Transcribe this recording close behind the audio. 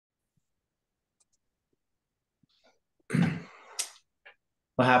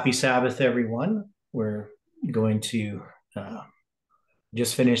Well, happy Sabbath, everyone. We're going to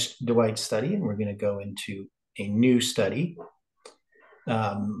just finish Dwight's study, and we're going to go into a new study.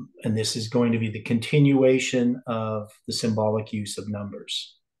 And this is going to be the continuation of the symbolic use of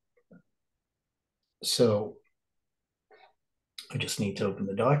numbers. So I just need to open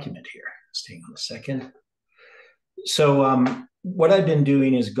the document here. Just hang on a second. So what I've been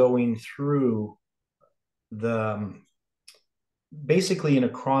doing is going through the basically in a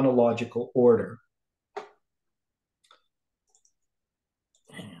chronological order.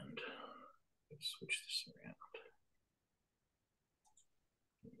 And let's switch this around.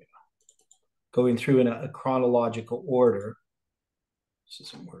 Going through in a chronological order. This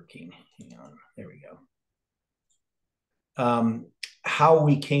isn't working. Hang on. There we go. How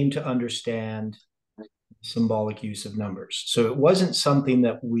we came to understand symbolic use of numbers. So it wasn't something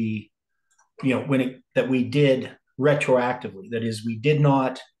that we, that we did retroactively. That is, we did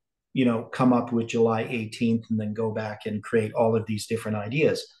not, come up with July 18th and then go back and create all of these different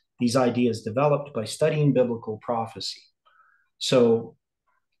ideas. These ideas developed by studying biblical prophecy. So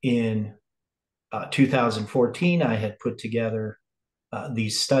in 2014, I had put together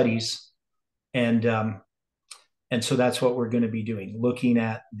these studies, and so that's what we're going to be doing, looking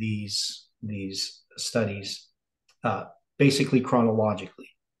at these studies basically chronologically.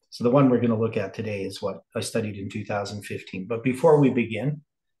 So the one we're going to look at today is what I studied in 2015. But before we begin,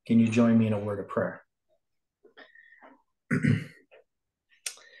 can you join me in a word of prayer?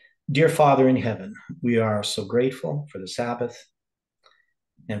 Dear Father in heaven, we are so grateful for the Sabbath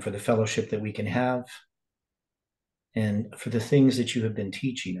and for the fellowship that we can have and for the things that you have been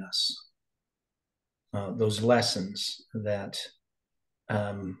teaching us, those lessons that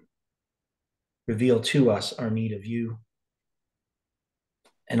reveal to us our need of you,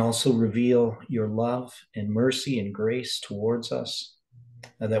 and also reveal your love and mercy and grace towards us,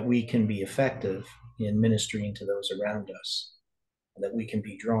 that we can be effective in ministering to those around us, that we can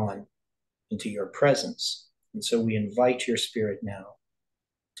be drawn into your presence. And so we invite your Spirit now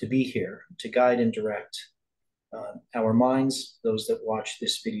to be here, to guide and direct our minds, those that watch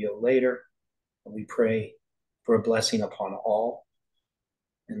this video later. And we pray for a blessing upon all,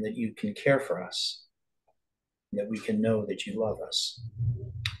 and that you can care for us, and that we can know that you love us.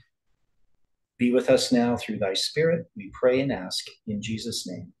 Be with us now through thy Spirit, we pray and ask in Jesus'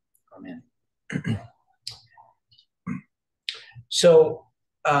 name. Amen. So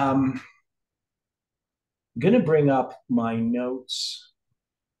I'm going to bring up my notes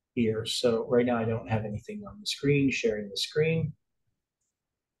here. So right now I don't have anything on the screen, sharing the screen.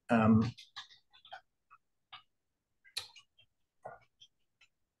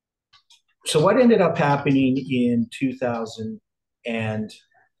 So what ended up happening in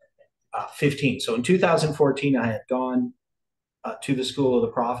 2015? So in 2014, I had gone to the School of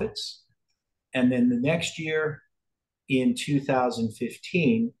the Prophets. And then the next year in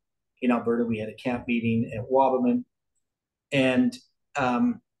 2015, in Alberta, we had a camp meeting at Wabamun. And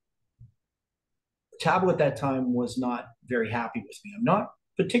Tabo at that time was not very happy with me. I'm not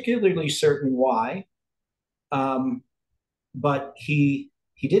particularly certain why, but he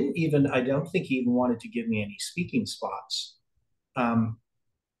didn't even, I don't think he even wanted to give me any speaking spots.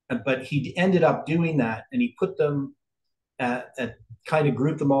 But he ended up doing that, and he put them kind of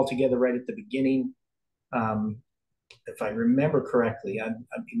grouped them all together right at the beginning. If I remember correctly, I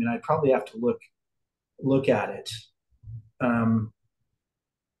mean, I probably have to look at it.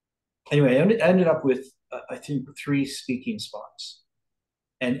 Anyway, I ended up with I think 3 speaking spots,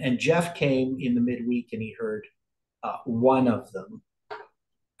 and Jeff came in the midweek and he heard one of them,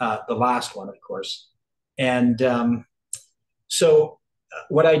 the last one, of course. And so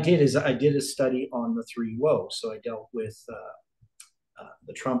what I did is I did a study on the 3 woes. So I dealt with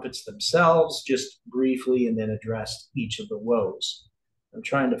the trumpets themselves just briefly, and then addressed each of the woes. I'm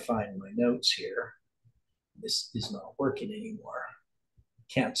trying to find my notes here. This is not working anymore.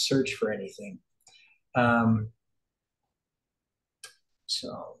 Can't search for anything.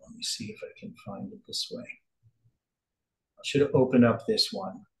 So let me see if I can find it this way. I should have opened up this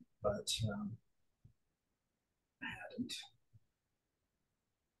one, but I hadn't.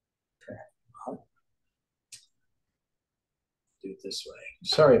 Okay. I'll do it this way.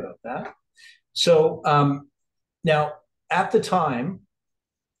 Sorry about that. So now, at the time,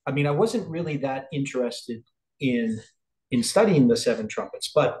 I mean, I wasn't really that interested in studying the 7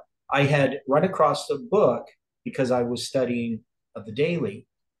 trumpets, but I had run across a book because I was studying the daily.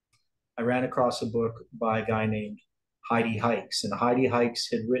 I ran across a book by a guy named Heidi Hikes, and Heidi Hikes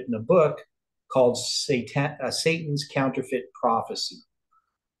had written a book called Satan's Counterfeit Prophecy.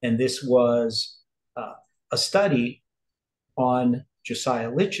 And this was a study on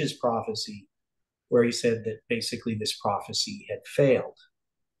Josiah Litch's prophecy, where he said that basically this prophecy had failed.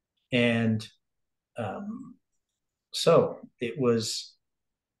 And so it was,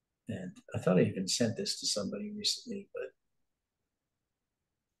 and I thought I even sent this to somebody recently, but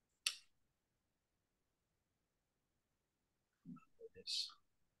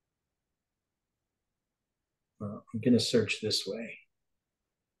I'm going to search this way.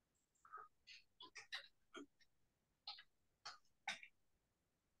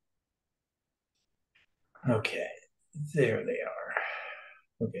 Okay, there they are.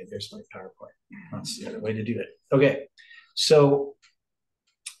 Okay, there's my PowerPoint. That's the other way to do it. Okay, so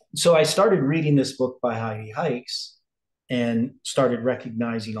I started reading this book by Heidi Hikes and started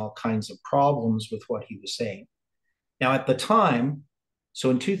recognizing all kinds of problems with what he was saying. Now, at the time, so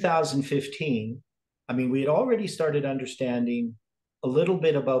in 2015, I mean, we had already started understanding a little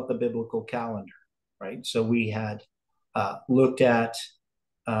bit about the biblical calendar, right? So we had looked at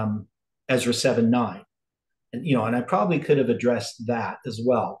Ezra 7:9. And, and I probably could have addressed that as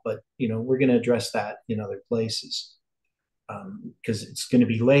well, but, we're going to address that in other places because it's going to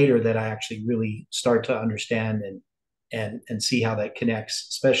be later that I actually really start to understand and see how that connects,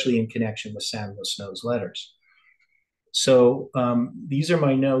 especially in connection with Samuel Snow's letters. So these are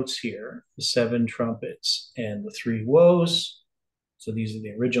my notes here, the 7 trumpets and the 3 woes. So these are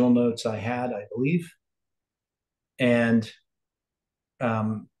the original notes I had, I believe. And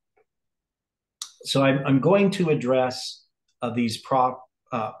so I'm going to address these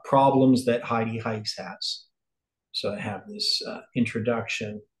problems that Heidi Hikes has. So I have this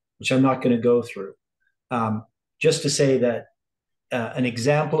introduction, which I'm not going to go through. Just to say that an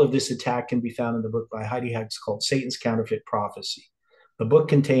example of this attack can be found in the book by Heidi Hikes called Satan's Counterfeit Prophecy. The book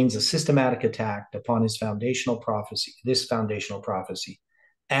contains a systematic attack upon this foundational prophecy,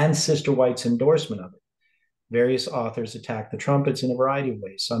 and Sister White's endorsement of it. Various authors attack the trumpets in a variety of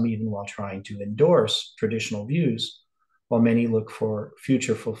ways, some even while trying to endorse traditional views, while many look for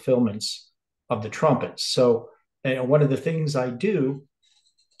future fulfillments of the trumpets. So, one of the things I do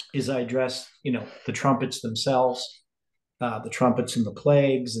is I address, the trumpets themselves, the trumpets and the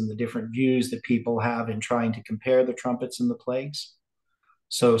plagues, and the different views that people have in trying to compare the trumpets and the plagues.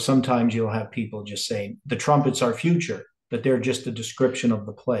 So sometimes you'll have people just saying the trumpets are future, but they're just a description of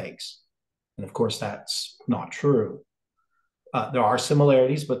the plagues. And of course, that's not true. There are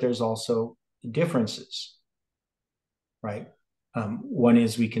similarities, but there's also differences, right? One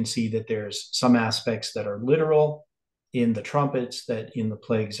is we can see that there's some aspects that are literal in the trumpets that in the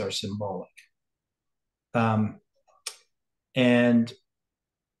plagues are symbolic. And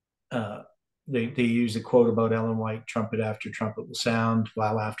they use a quote about Ellen White, trumpet after trumpet will sound,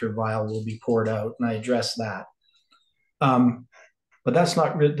 vial after vial will be poured out. And I address that. But that's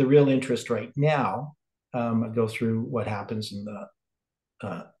not the real interest right now. I go through what happens in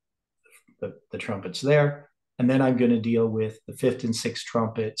the trumpets there. And then I'm going to deal with the 5th and 6th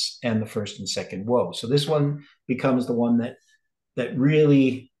trumpets and the 1st and 2nd woe. So this one becomes the one that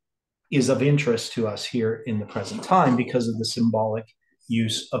really is of interest to us here in the present time because of the symbolic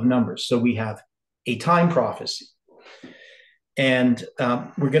use of numbers. So we have a time prophecy. And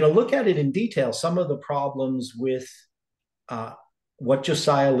we're going to look at it in detail, some of the problems with what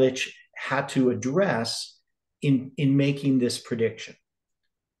Josiah Litch had to address in making this prediction.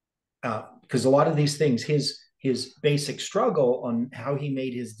 Because a lot of these things, his basic struggle on how he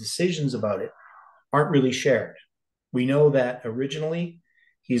made his decisions about it aren't really shared. We know that originally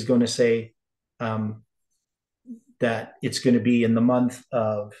he's going to say that it's going to be in the month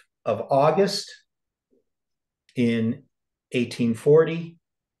of August in 1840,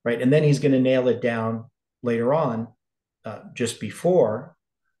 right? And then he's going to nail it down later on, just before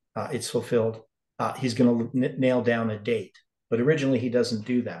it's fulfilled. He's going to nail down a date. But originally he doesn't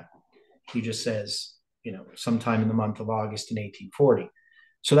do that. He just says, sometime in the month of August in 1840.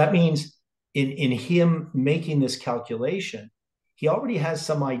 So that means in him making this calculation, he already has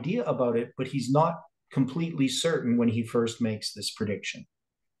some idea about it, but he's not completely certain when he first makes this prediction.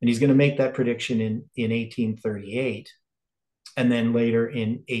 And he's going to make that prediction in 1838 and then later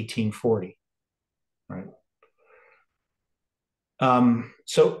in 1840, right?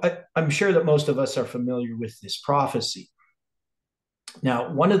 So I'm sure that most of us are familiar with this prophecy.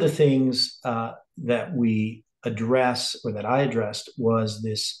 Now, one of the things that we address, or that I addressed, was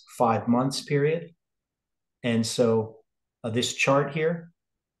this 5 months period. And so this chart here,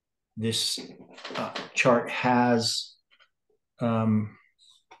 this chart has, let's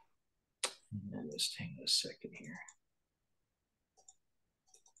take a second here.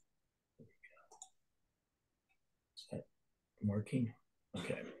 Is that working?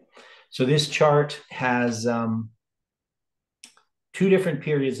 Okay. So this chart has 2 two different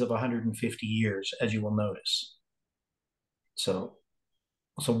periods of 150 years, as you will notice. So,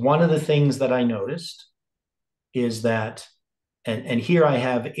 so one of the things that I noticed is that, and here I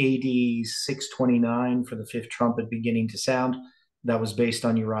have AD 629 for the fifth trumpet beginning to sound. That was based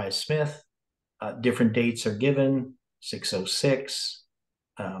on Uriah Smith. Different dates are given, 606.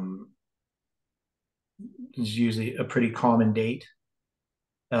 Is usually a pretty common date.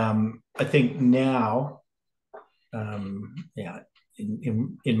 I think now, yeah,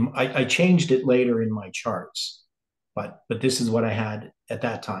 I changed it later in my charts, but this is what I had at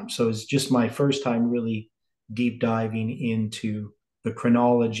that time. So it's just my first time really deep diving into the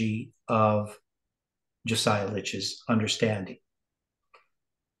chronology of Josiah Litch's understanding.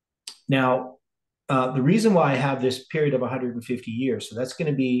 Now, the reason why I have this period of 150 years, so that's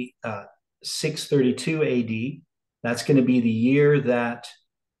going to be 632 AD. That's going to be the year that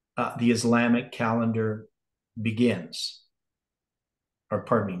the Islamic calendar begins. Or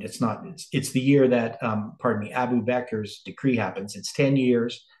pardon me, it's the year that, Abu Bakr's decree happens. It's 10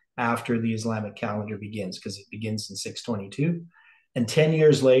 years after the Islamic calendar begins, because it begins in 622. And 10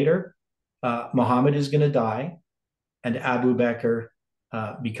 years later, Muhammad is going to die, and Abu Bakr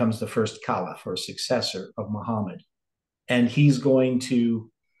becomes the first caliph or successor of Muhammad. And he's going to,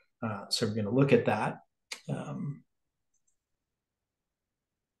 so we're going to look at that.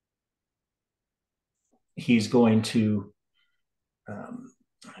 He's going to,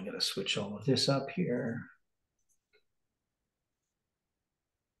 I'm going to switch all of this up here.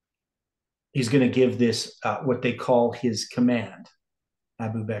 He's going to give this, what they call his command,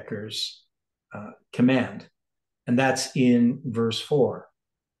 Abu Bakr's command. And that's in verse 4.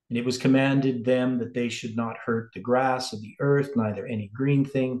 And it was commanded them that they should not hurt the grass of the earth, neither any green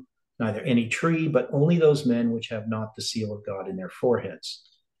thing, neither any tree, but only those men which have not the seal of God in their foreheads.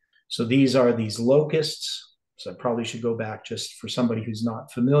 So these are these locusts. So I probably should go back just for somebody who's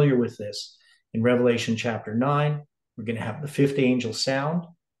not familiar with this. In Revelation chapter 9, we're going to have the fifth angel sound,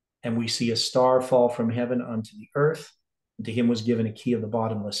 and we see a star fall from heaven unto the earth. And to him was given a key of the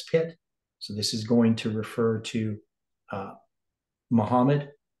bottomless pit. So this is going to refer to Muhammad.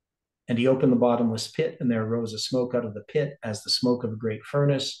 And he opened the bottomless pit, and there arose a smoke out of the pit as the smoke of a great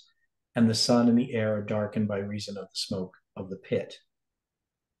furnace, and the sun and the air are darkened by reason of the smoke of the pit.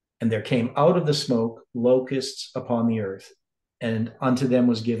 And there came out of the smoke locusts upon the earth, and unto them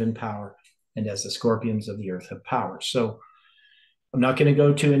was given power, and as the scorpions of the earth have power. So I'm not going to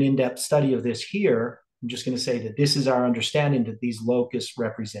go to an in-depth study of this here. I'm just going to say that this is our understanding that these locusts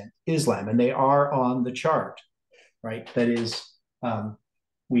represent Islam, and they are on the chart, right? That is,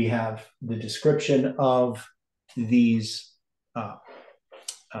 we have the description of these,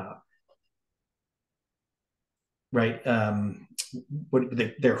 right?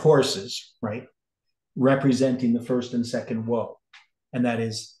 They're horses, right? Representing the first and second woe. And that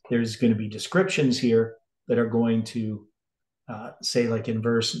is, there's going to be descriptions here that are going to say, like in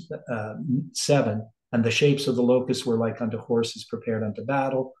verse 7, and the shapes of the locusts were like unto horses prepared unto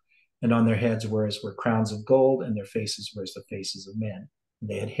battle, and on their heads were crowns of gold, and their faces were as the faces of men. And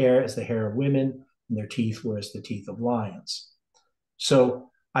they had hair as the hair of women, and their teeth were as the teeth of lions. So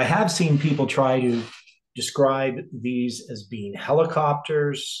I have seen people try to describe these as being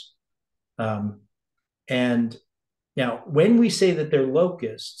helicopters. And now, when we say that they're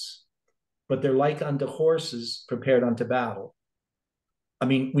locusts, but they're like unto horses prepared unto battle, I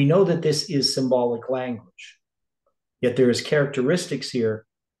mean, we know that this is symbolic language, yet there is characteristics here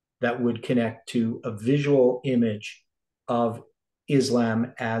that would connect to a visual image of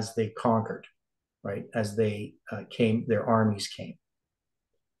Islam as they conquered, right? As they came, their armies came,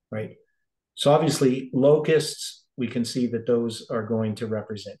 right? So obviously, locusts, we can see that those are going to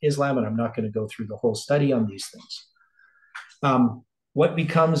represent Islam, and I'm not going to go through the whole study on these things. What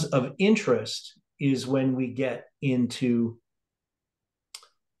becomes of interest is when we get into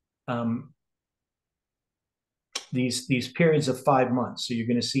these periods of 5 months. So you're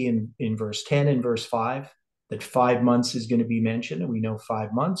going to see in verse 10 and verse 5 that 5 months is going to be mentioned, and we know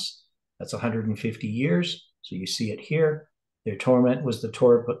 5 months, that's 150 years. So you see it here. Their torment was the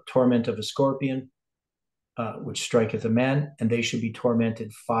torment of a scorpion, which striketh a man, and they should be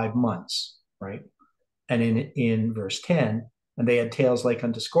tormented 5 months, right? And in verse 10, and they had tails like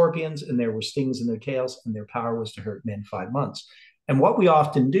unto scorpions, and there were stings in their tails, and their power was to hurt men 5 months. And what we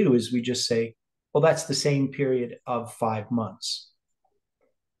often do is we just say, well, that's the same period of 5 months.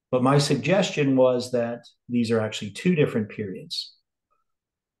 But my suggestion was that these are actually two different periods.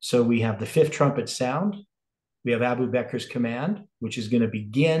 So we have the fifth trumpet sound. We have Abu Bakr's command, which is going to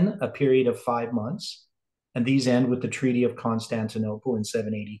begin a period of 5 months. And these end with the Treaty of Constantinople in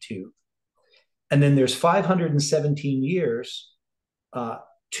 782. And then there's 517 years uh,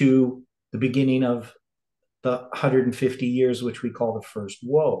 to the beginning of the 150 years, which we call the first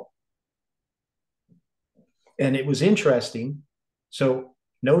woe. And it was interesting. So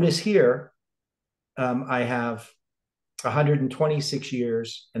notice here, I have 126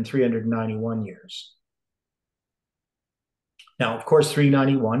 years and 391 years. Now, of course,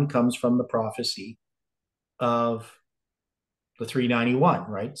 391 comes from the prophecy of the 391,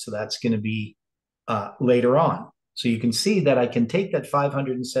 right? So that's going to be later on. So you can see that I can take that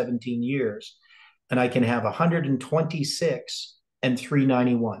 517 years and I can have 126 and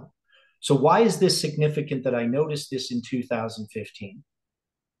 391. So why is this significant that I noticed this in 2015?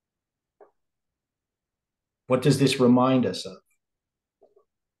 What does this remind us of?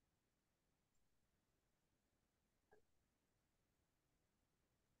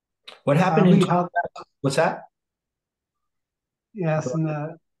 What happened in... What's that? Yes,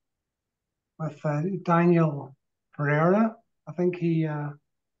 and with Daniel Pereira, I think he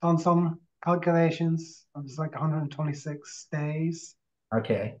done some calculations. It was like 126 days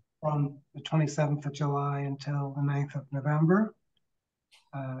Okay. from the 27th of July until the 9th of November.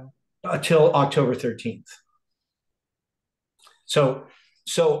 Until October 13th. So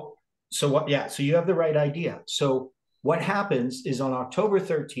what? Yeah. So you have the right idea. So what happens is on October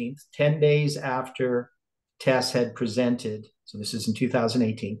 13th, 10 days after Tess had presented, so this is in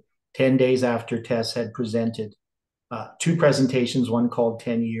 2018, 10 days after Tess had presented two presentations, one called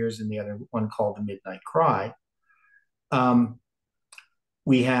 10 Years and the other one called The Midnight Cry.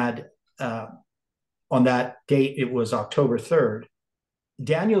 We had, on that date, it was October 3rd.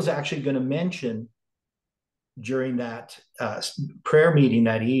 Daniel's actually going to mention during that prayer meeting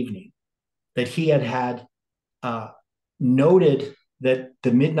that evening that he had noted that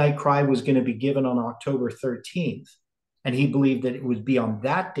the Midnight Cry was going to be given on October 13th. And he believed that it would be on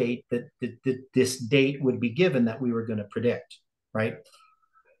that date that this date would be given that we were going to predict, right?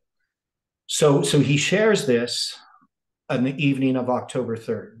 So he shares this on the evening of October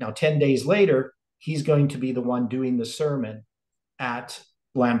 3rd. Now, 10 days later, he's going to be the one doing the sermon at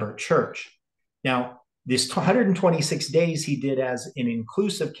Lambert Church. Now, this 126 days he did as an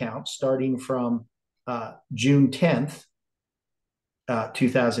inclusive count starting from June 10th,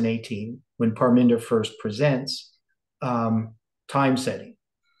 2018, when Parminder first presents, time setting.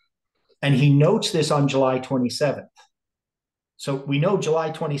 And he notes this on July 27th. So we know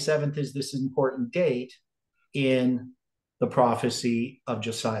July 27th is this important date in the prophecy of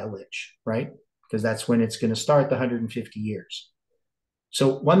Josiah Litch, right? Because that's when it's going to start the 150 years.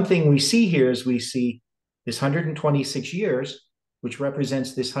 So one thing we see here is we see this 126 years, which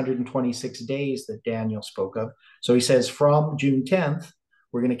represents this 126 days that Daniel spoke of. So he says from June 10th,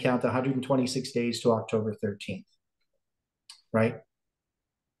 we're going to count the 126 days to October 13th, right?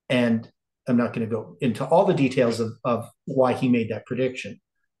 And I'm not going to go into all the details of why he made that prediction,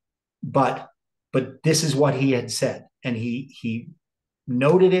 but this is what he had said. And he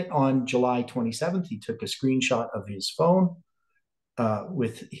noted it on July 27th. He took a screenshot of his phone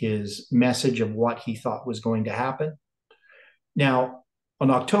with his message of what he thought was going to happen. Now, on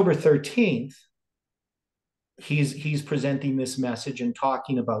October 13th, he's presenting this message and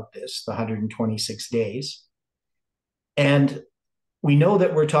talking about this, the 126 days. And we know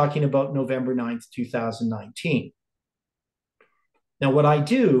that we're talking about November 9th, 2019. Now, what I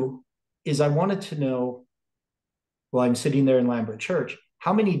do is I wanted to know, while I'm sitting there in Lambert Church,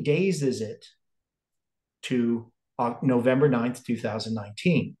 how many days is it to November 9th,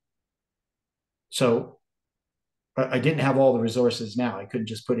 2019? So I didn't have all the resources now. I couldn't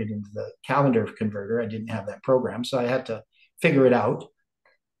just put it into the calendar converter. I didn't have that program. So I had to figure it out.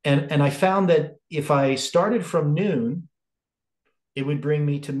 And I found that if I started from noon, it would bring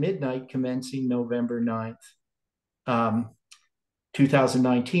me to midnight commencing November 9th,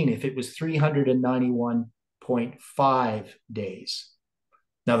 2019, if it was 391.5 days.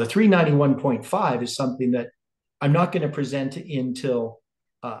 Now, the 391.5 is something that I'm not going to present until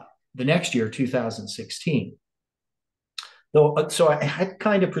the next year, 2016. So I had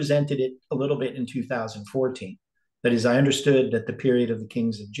kind of presented it a little bit in 2014. That is, I understood that the period of the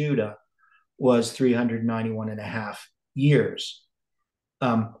kings of Judah was 391 and a half years.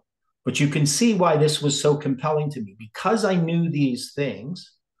 But you can see why this was so compelling to me. Because I knew these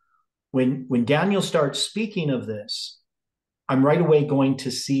things, when Daniel starts speaking of this, I'm right away going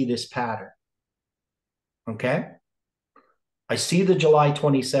to see this pattern. Okay? I see the July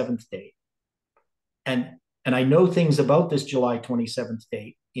 27th date. And I know things about this July 27th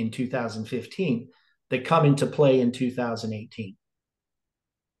date in 2015 that come into play in 2018.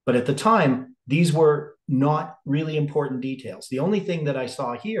 But at the time, these were not really important details. The only thing that I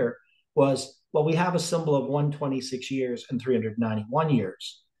saw here was, well, we have a symbol of 126 years and 391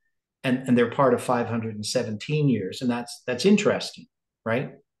 years, and they're part of 517 years, and that's interesting,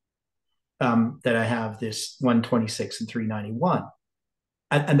 right? That I have this 126 and 391.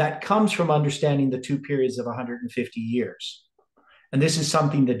 And that comes from understanding the two periods of 150 years. And this is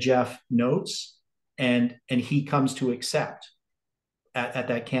something that Jeff notes and he comes to accept at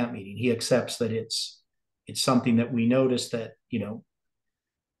that camp meeting. He accepts that it's something that we notice that,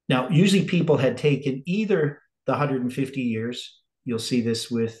 now usually people had taken either the 150 years. You'll see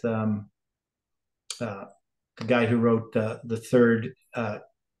this with the guy who wrote the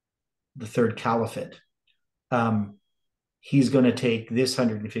third caliphate. He's going to take this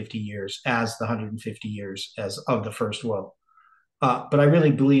 150 years as the 150 years as of the first woe. But I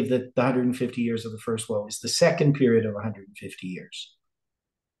really believe that the 150 years of the first woe is the second period of 150 years,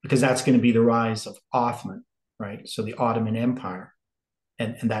 because that's going to be the rise of Othman, right? So the Ottoman Empire,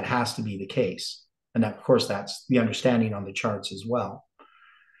 and that has to be the case. And that, of course, that's the understanding on the charts as well.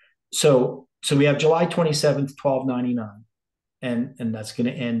 So we have July 27th, 1299, and that's going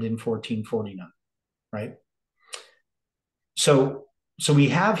to end in 1449, right? So we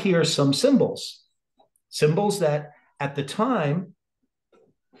have here some symbols that at the time,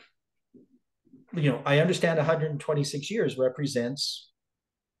 I understand 126 years represents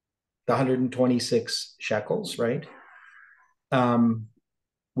the 126 shekels, right?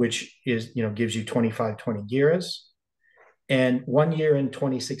 Which is, gives you 20 giras. And 1 year and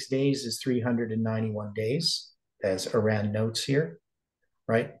 26 days is 391 days, as Iran notes here,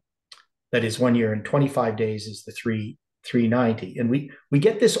 right? That is 1 year and 25 days is the 390. And we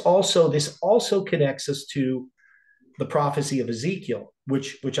get this also connects us to the prophecy of Ezekiel,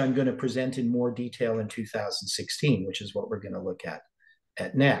 which I'm going to present in more detail in 2016, which is what we're going to look at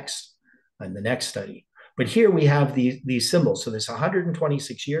next in the next study. But here we have these symbols. So this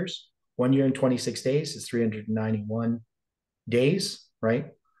 126 years, 1 year and 26 days is 391 days, right?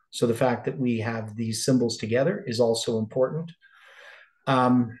 So the fact that we have these symbols together is also important.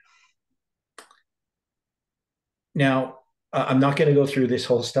 Now, I'm not going to go through this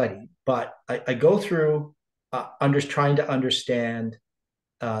whole study, but I go through trying to understand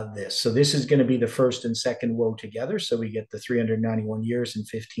this. So this is going to be the first and second woe together. So we get the 391 years and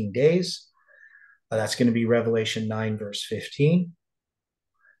 15 days. That's going to be Revelation 9, verse 15.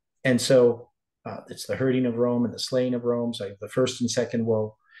 And so it's the hurting of Rome and the slaying of Rome. So I have the first and second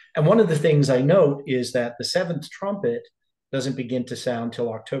woe. And one of the things I note is that the seventh trumpet doesn't begin to sound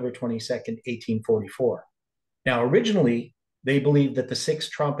till October 22nd, 1844. Now, originally, they believed that the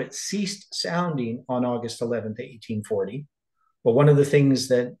sixth trumpet ceased sounding on August 11th, 1840. But one of the things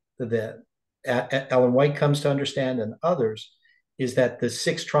that Ellen White comes to understand, and others, is that the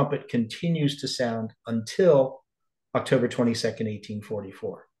sixth trumpet continues to sound until October 22nd,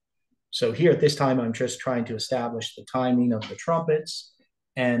 1844. So here at this time, I'm just trying to establish the timing of the trumpets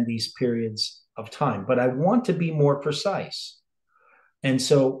and these periods of time. But I want to be more precise. And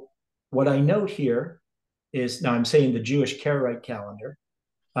so what I note here is, now I'm saying the Jewish Karaite calendar,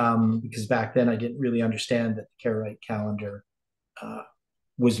 because back then I didn't really understand that the Karaite calendar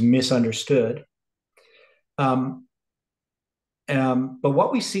was misunderstood. But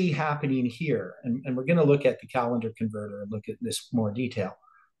what we see happening here, and we're going to look at the calendar converter and look at this more detail,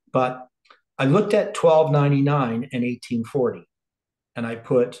 but I looked at 1299 and 1840, and I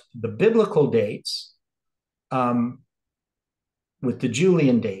put the biblical dates with the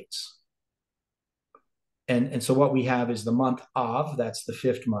Julian dates. And so what we have is the month Av, that's the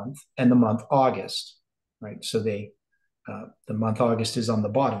fifth month, and the month August, right? So the month August is on the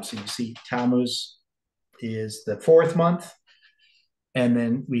bottom. So you see Tammuz is the fourth month. And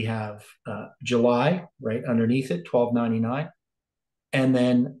then we have July, right, underneath it, 1299. And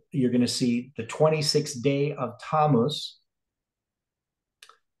then you're going to see the 26th day of Tammuz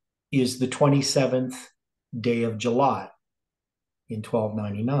is the 27th day of July in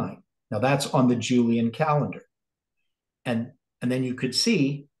 1299. Now that's on the Julian calendar. And then you could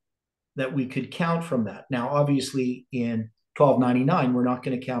see that we could count from that. Now, obviously, in 1299, we're not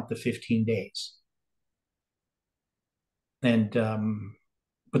going to count the 15 days. And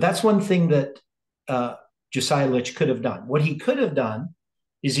but that's one thing that Josiah Litch could have done. What he could have done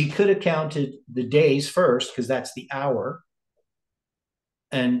is he could have counted the days first, because that's the hour,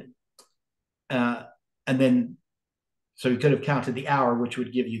 and then so he could have counted the hour, which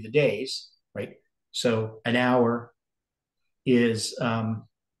would give you the days, right? So an hour is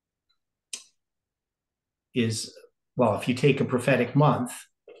well, if you take a prophetic month,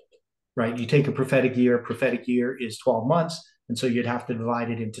 right? You take a prophetic year is 12 months. And so you'd have to divide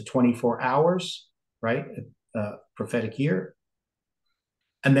it into 24 hours, right? Prophetic year.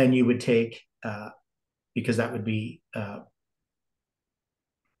 And then you would take, because that would be a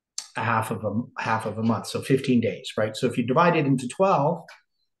half of a month, so 15 days, right? So if you divide it into 12,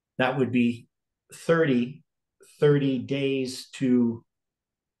 that would be 30 days to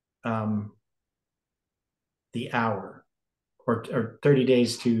the hour, or 30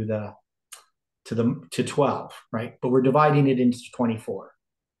 days to 12, right? But we're dividing it into 24.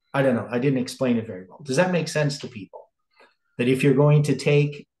 I don't know. I didn't explain it very well. Does that make sense to people? That if you're going to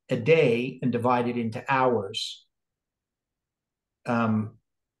take a day and divide it into hours, um,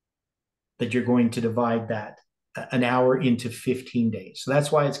 that you're going to divide that an hour into 15 days. So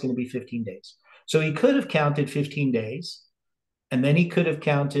that's why it's going to be 15 days. So he could have counted 15 days, and then he could have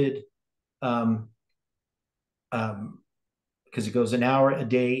counted, um, because it goes an hour, a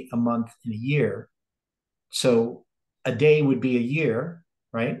day, a month, and a year. So a day would be a year,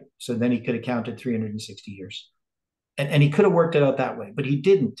 right? So then he could have counted 360 years. And he could have worked it out that way, but he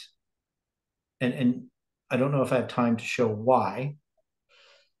didn't. And I don't know if I have time to show why,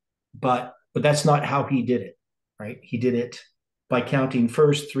 but that's not how he did it, right? He did it by counting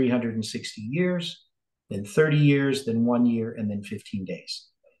first 360 years, then 30 years, then 1 year, and then 15 days.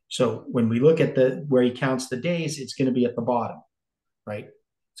 So when we look at the where he counts the days, it's going to be at the bottom, right?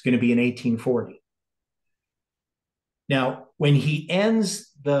 It's going to be in 1840. Now, when he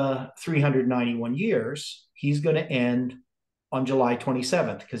ends the 391 years, he's going to end on July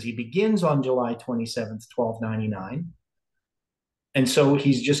 27th, because he begins on July 27th, 1299. And so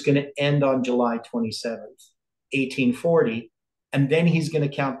he's just going to end on July 27th, 1840. And then he's going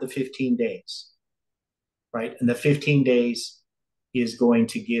to count the 15 days, right? And the 15 days is going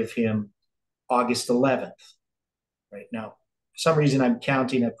to give him August 11th, right? Now, for some reason, I'm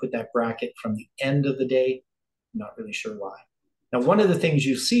counting, I put that bracket from the end of the day. I'm not really sure why. Now, one of the things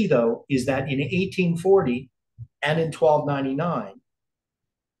you see, though, is that in 1840 and in 1299,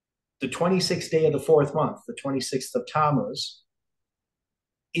 the 26th day of the fourth month, the 26th of Tammuz,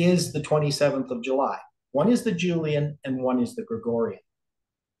 is the 27th of July. One is the Julian and one is the Gregorian.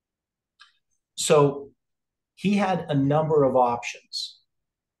 So he had a number of options.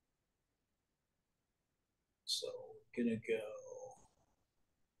 So I'm going to go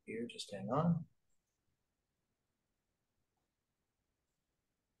here, just hang on.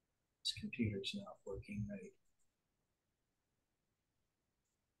 This computer's not working right.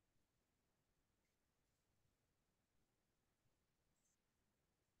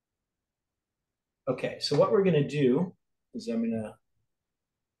 Okay, so what we're going to do is I'm going to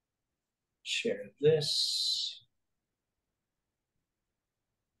share this.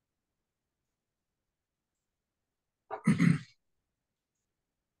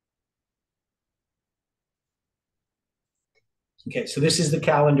 Okay, so this is the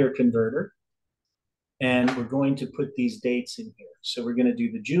calendar converter, and we're going to put these dates in here. So we're going to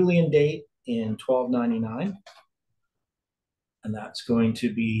do the Julian date in 1299, and that's going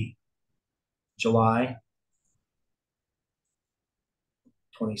to be July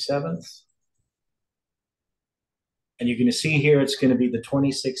 27th. And you're going to see here it's going to be the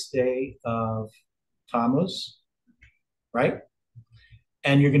 26th day of Tammuz, right?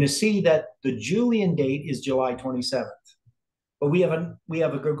 And you're going to see that the Julian date is July 27th. But we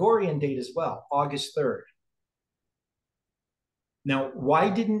have a Gregorian date as well, August 3rd. Now,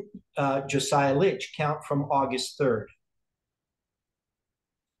 why didn't Josiah Litch count from August 3rd?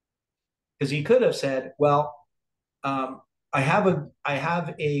 Because he could have said, well, I have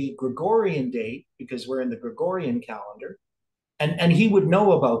a Gregorian date because we're in the Gregorian calendar, and he would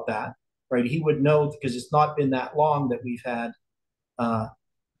know about that, right? He would know because it's not been that long that we've had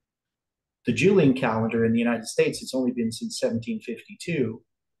the Julian calendar in the United States. It's only been since 1752.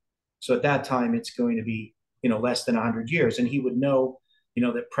 So at that time, it's going to be, less than 100 years. And he would know,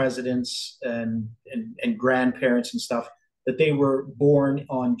 that presidents and grandparents and stuff, that they were born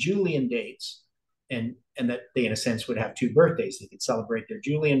on Julian dates, and that they, in a sense, would have two birthdays. They could celebrate their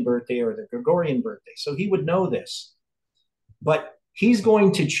Julian birthday or their Gregorian birthday. So he would know this. But he's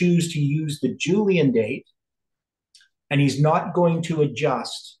going to choose to use the Julian date, and he's not going to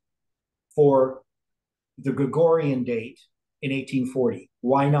adjust for the Gregorian date in 1840.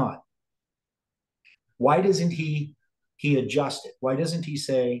 Why not? Why doesn't he adjust it? Why doesn't he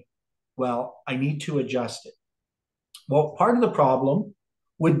say, well, I need to adjust it? Well, part of the problem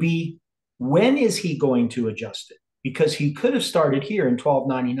would be, when is he going to adjust it? Because he could have started here in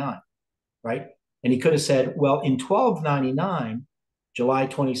 1299, right? And he could have said, well, in 1299, July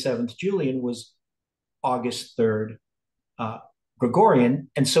 27th Julian was August 3rd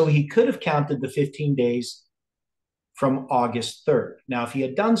Gregorian. And so he could have counted the 15 days from August 3rd. Now, if he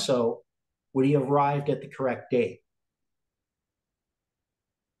had done so, would he have arrived at the correct date?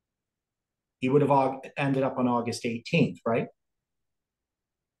 he would have ended up on August 18th, right?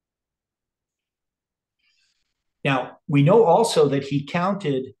 Now, we know also that he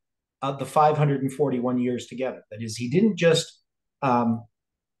counted the 541 years together. That is, he didn't just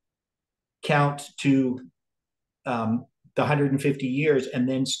count to the 150 years and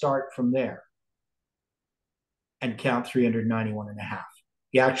then start from there and count 391 and a half.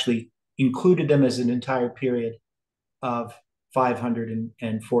 He actually included them as an entire period of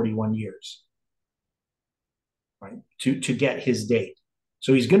 541 years, right, to get his date.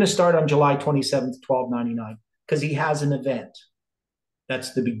 So he's going to start on July 27th, 1299, because he has an event.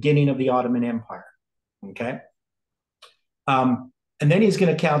 That's the beginning of the Ottoman Empire, okay? And then he's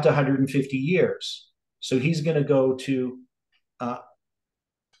going to count 150 years. So he's going to go to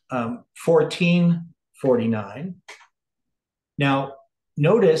 1449. Now,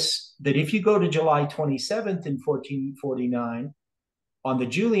 notice that if you go to July 27th in 1449 on the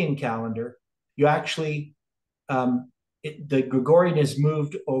Julian calendar, you actually, the Gregorian is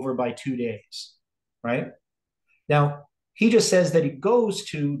moved over by 2 days, right? Now, he just says that it goes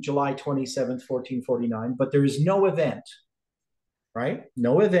to July 27th, 1449, but there is no event, right?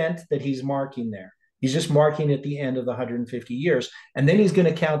 No event that he's marking there. He's just marking at the end of the 150 years. And then he's going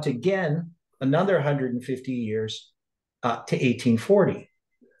to count again another 150 years to 1840.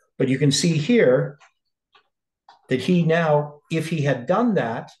 But you can see here that he now, if he had done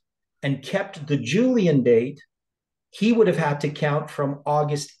that and kept the Julian date, he would have had to count from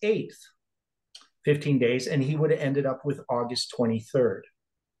August 8th, 15 days, and he would have ended up with August 23rd.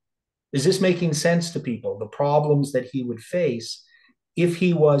 Is this making sense to people? The problems that he would face if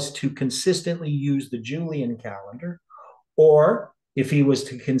he was to consistently use the Julian calendar, or if he was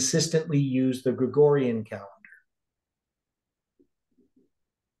to consistently use the Gregorian calendar,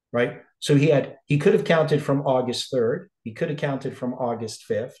 right? So he could have counted from August 3rd. He could have counted from August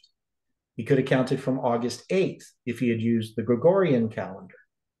 5th. He could have counted from August 8th if he had used the Gregorian calendar.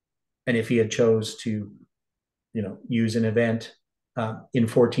 And if he had chose to, use an event in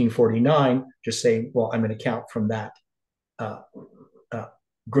 1449, just say, well, I'm going to count from that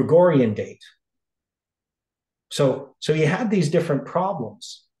Gregorian date. So you had these different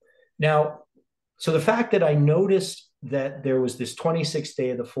problems. Now, so the fact that I noticed that there was this 26th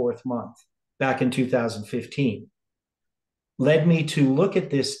day of the fourth month back in 2015 led me to look at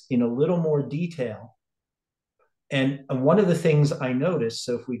this in a little more detail. And one of the things I noticed,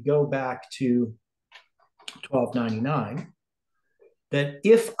 so if we go back to 1299, that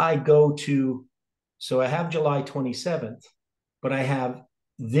if I go to, so I have July 27th, but I have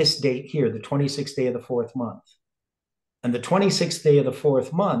this date here, the 26th day of the fourth month. And the 26th day of the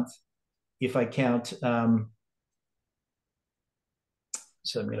fourth month, if I count, so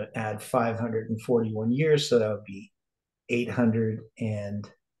I'm going to add 541 years, so that would be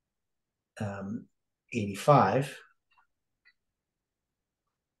 885.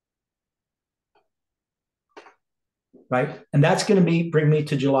 Right? And that's going to bring me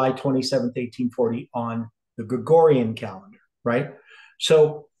to July 27th, 1840 on the Gregorian calendar, right?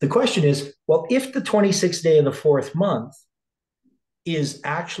 So the question is, well, if the 26th day of the fourth month is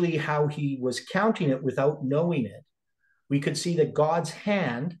actually how he was counting it without knowing it, we could see that God's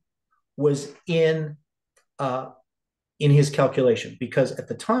hand was in his calculation, because at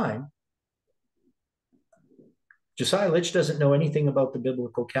the time, Josiah Litch doesn't know anything about the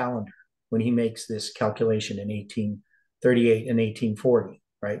biblical calendar when he makes this calculation in 1838 and 1840,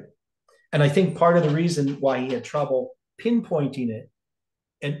 right? And I think part of the reason why he had trouble pinpointing it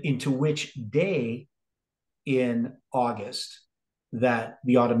and into which day in August that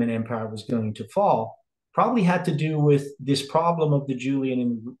the Ottoman Empire was going to fall probably had to do with this problem of the Julian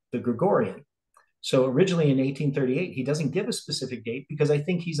and the Gregorian. So originally in 1838, he doesn't give a specific date because I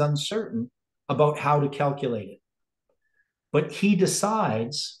think he's uncertain about how to calculate it. But he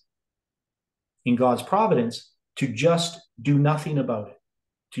decides in God's providence to just do nothing about it,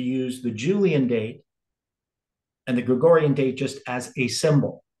 to use the Julian date and the Gregorian date just as a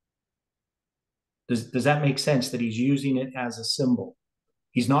symbol. Does that make sense, that he's using it as a symbol?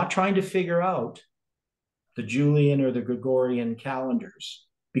 He's not trying to figure out the Julian or the Gregorian calendars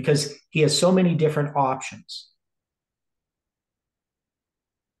because he has so many different options.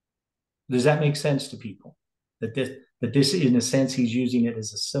 Does that make sense to people? That this, in a sense, he's using it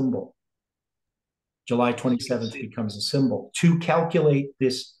as a symbol. July 27th becomes a symbol to calculate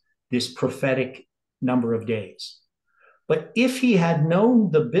this prophetic number of days. But if he had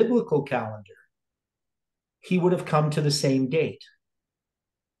known the biblical calendar, he would have come to the same date.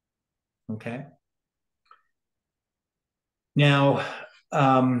 Okay. Now,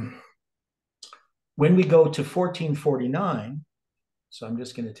 when we go to 1449, so I'm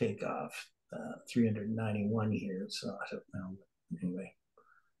just going to take off 391 here. So I don't know. Anyway,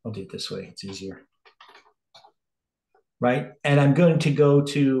 I'll do it this way. It's easier. Right. And I'm going to go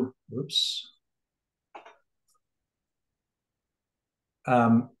to, oops.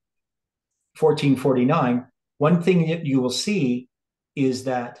 1449. One thing that you will see is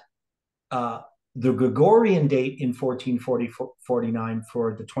that the Gregorian date in 1449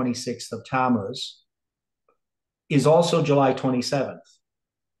 for the 26th of Tammuz is also July 27th.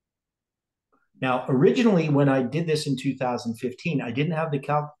 Now, originally, when I did this in 2015, I didn't have the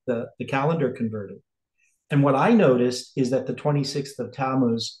calendar converted. And what I noticed is that the 26th of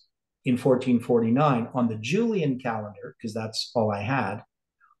Tammuz in 1449 on the Julian calendar, because that's all I had,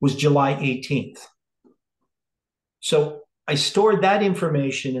 was July 18th. So I stored that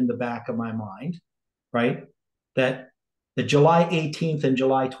information in the back of my mind, right? That the July 18th and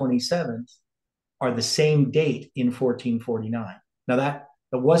July 27th are the same date in 1449. Now that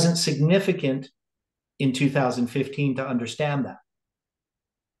wasn't significant in 2015 to understand that.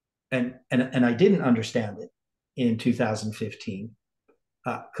 And I didn't understand it in 2015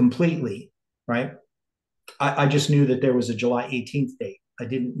 completely, right? I just knew that there was a July 18th date. I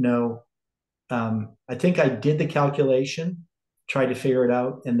didn't know. I think I did the calculation, tried to figure it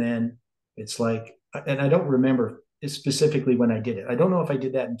out, and then it's like, and I don't remember specifically when I did it. I don't know if I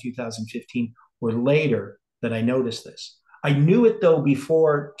did that in 2015 or later that I noticed this. I knew it though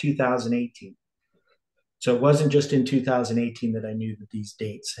before 2018. So it wasn't just in 2018 that I knew that these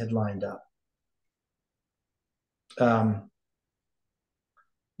dates had lined up.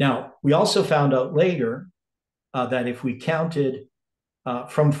 Now, we also found out later that if we counted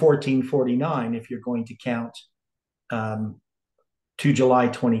from 1449, if you're going to count to July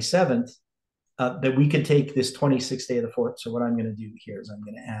 27th, that we could take this 26th day of the fourth. So what I'm going to do here is I'm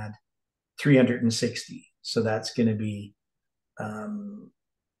going to add 360. So that's going to be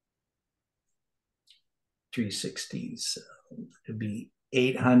 360. So it'd be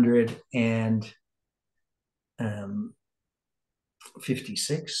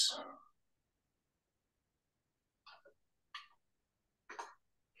 856.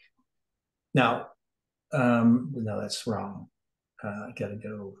 Now, no, that's wrong. I got to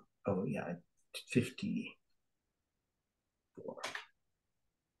go. Oh, yeah, 54.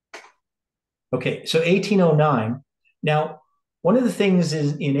 Okay, so 1809. Now, one of the things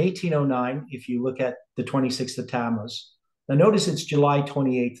is in 1809, if you look at the 26th of Tammuz, now notice it's July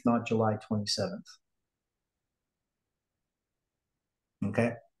 28th, not July 27th.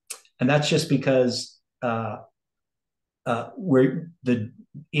 Okay, and that's just because we're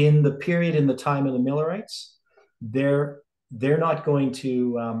in the period in the time of the Millerites, they're not going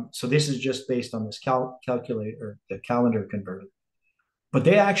to. So this is just based on this calculator or the calendar converter, but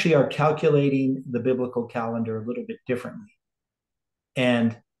they actually are calculating the biblical calendar a little bit differently.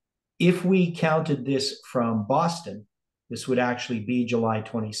 And if we counted this from Boston, this would actually be July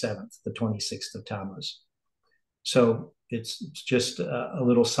 27th, the 26th of Tammuz. So it's just a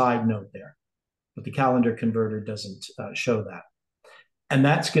little side note there, but the calendar converter doesn't show that. And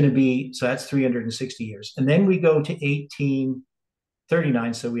that's going to be, so that's 360 years. And then we go to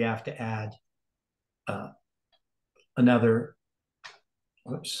 1839, so we have to add another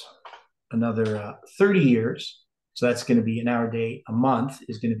 30 years. So that's going to be an hour day, a month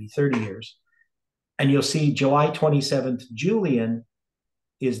is going to be 30 years. And you'll see July 27th, Julian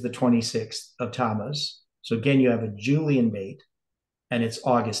is the 26th of Tammuz. So again, you have a Julian date, and it's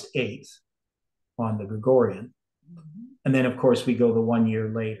August 8th on the Gregorian. And then, of course, we go the 1 year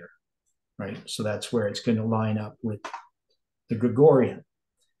later, right? So that's where it's going to line up with the Gregorian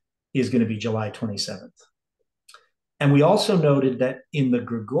is going to be July 27th. And we also noted that in the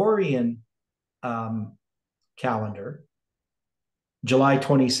Gregorian calendar, July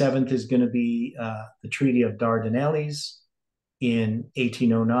 27th is going to be the Treaty of Dardanelles in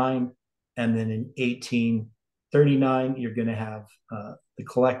 1809. And then in 1839, you're going to have the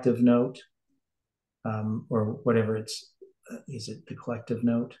collective note, or whatever is it the collective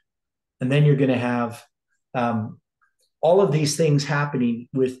note? And then you're going to have all of these things happening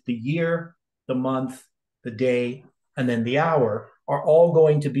with the year, the month, the day, and then the hour are all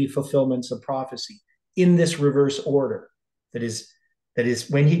going to be fulfillments of prophecy in this reverse order. That is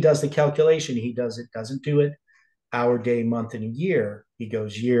when he does the calculation, doesn't do it hour, day, month, and a year. He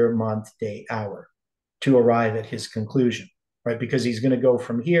goes year, month, day, hour to arrive at his conclusion, right? Because he's going to go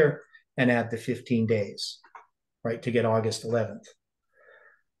from here and add the 15 days, right, to get August 11th.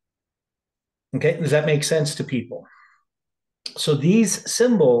 Okay, does that make sense to people? So these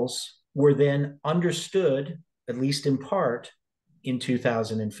symbols were then understood, at least in part, in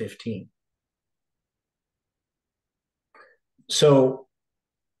 2015. So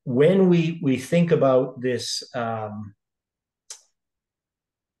when we think about this, where's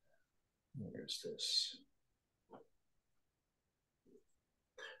this?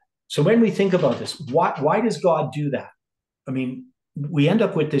 So when we think about this, why does God do that? I mean, we end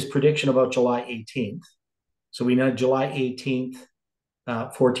up with this prediction about July 18th. So we know July 18th,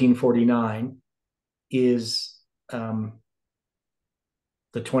 1449 is the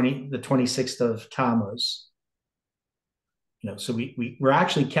 26th of Tammuz. So we're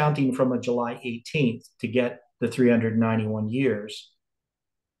actually counting from a July 18th to get the 391 years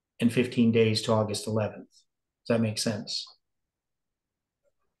and 15 days to August 11th. Does that make sense?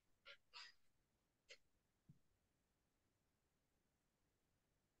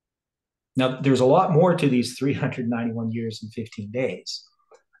 Now, there's a lot more to these 391 years and 15 days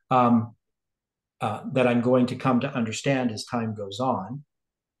that I'm going to come to understand as time goes on.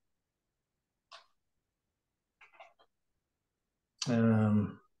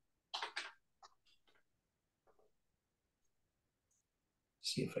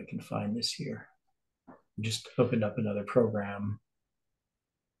 See if I can find this here. I just opened up another program.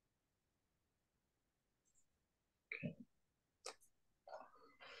 Okay.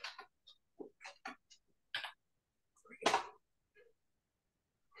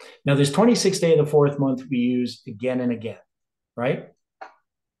 Now, this 26th day of the fourth month we use again and again, right?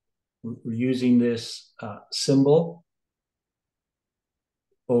 We're using this symbol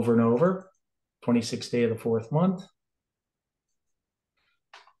over and over. 26th day of the fourth month.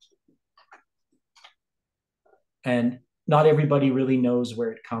 And not everybody really knows where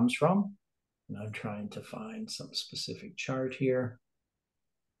it comes from. And I'm trying to find some specific chart here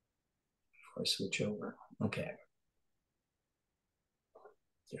before I switch over. Okay.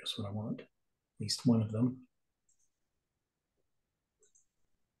 There's what I want, at least one of them.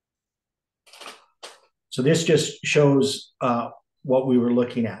 So this just shows what we were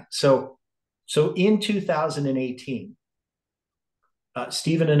looking at. So in 2018,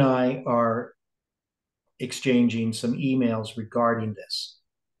 Stephen and I are exchanging some emails regarding this,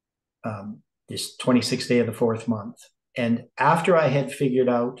 this 26th day of the fourth month. And after I had figured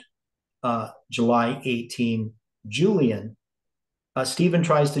out July 18 Julian, Stephen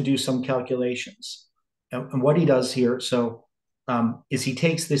tries to do some calculations. And what he does here, is he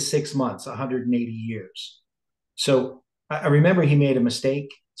takes this 6 months, 180 years. So I remember he made a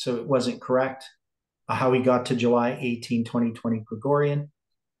mistake, so it wasn't correct how he got to July 18, 2020 Gregorian.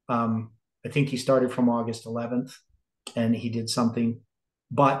 I think he started from August 11th and he did something,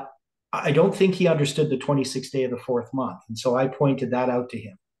 but I don't think he understood the 26th day of the fourth month. And so I pointed that out to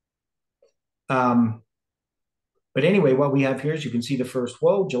him. But anyway, what we have here is you can see the first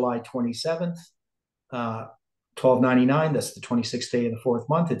woe, July 27th, 1299. That's the 26th day of the fourth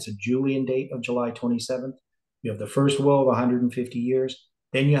month. It's a Julian date of July 27th. You have the first woe of 150 years.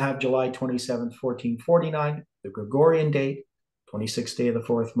 Then you have July 27th, 1449, the Gregorian date, 26th day of the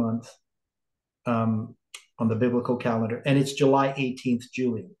fourth month on the biblical calendar. And it's July 18th,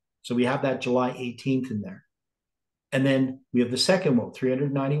 Julian. So we have that July 18th in there. And then we have the second woe,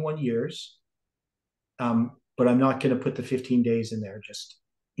 391 years. But I'm not going to put the 15 days in there. Just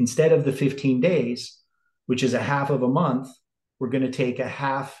instead of the 15 days, which is a half of a month, we're going to take a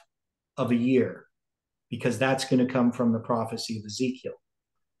half of a year, because that's going to come from the prophecy of Ezekiel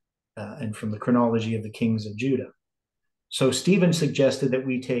and from the chronology of the kings of Judah. So Stephen suggested that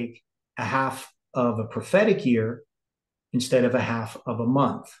we take a half of a prophetic year instead of a half of a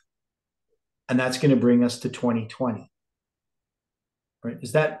month. And that's going to bring us to 2020. Right?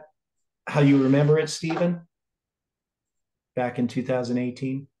 Is that how you remember it, Stephen? Back in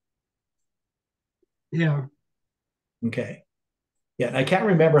 2018? Yeah. Okay. Yeah, I can't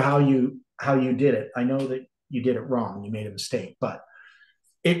remember how you did it. I know that you did it wrong. You made a mistake, but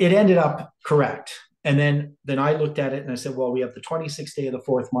it ended up correct. And then I looked at it and I said, well, we have the 26th day of the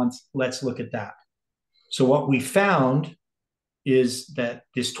fourth month. Let's look at that. So what we found is that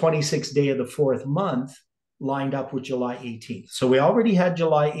this 26th day of the fourth month lined up with July 18th. So we already had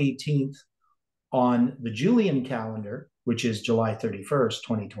July 18th on the Julian calendar, which is July 31st,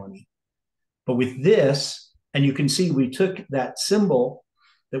 2020. But with this, and you can see we took that symbol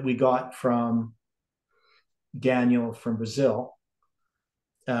that we got from Daniel from Brazil,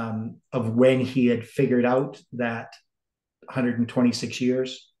 of when he had figured out that 126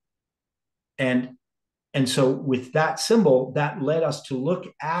 years. And so with that symbol, that led us to look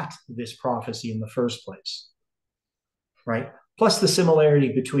at this prophecy in the first place, right? Plus the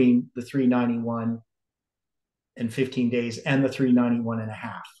similarity between the 391 and 15 days and the 391 and a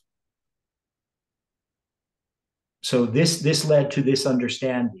half. So this led to this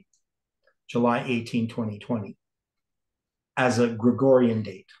understanding, July 18, 2020. as a Gregorian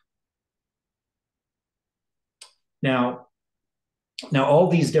date. Now, all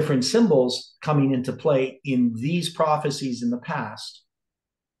these different symbols coming into play in these prophecies in the past,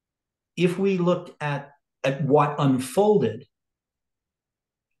 if we looked at what unfolded,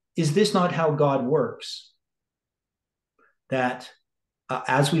 is this not how God works? That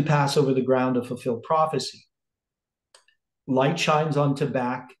as we pass over the ground of fulfilled prophecy, light shines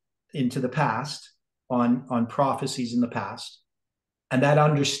back into the past, on prophecies in the past, and that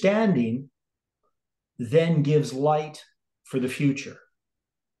understanding then gives light for the future.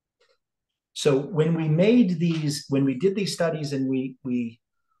 So when we did these studies, and we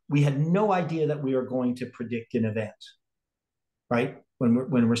had no idea that we were going to predict an event, right? When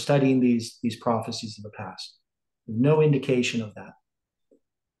we're studying these prophecies of the past, no indication of that.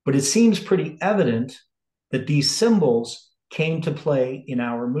 But it seems pretty evident that these symbols came to play in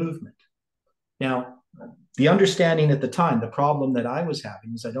our movement. Now, the understanding at the time, the problem that I was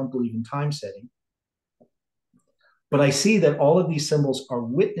having is I don't believe in time setting, but I see that all of these symbols are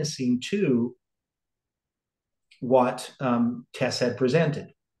witnessing to what Tess had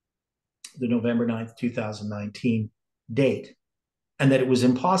presented, the November 9th, 2019 date, and that it was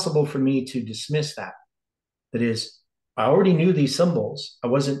impossible for me to dismiss that. That is, I already knew these symbols. I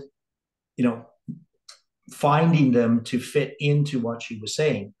wasn't, finding them to fit into what she was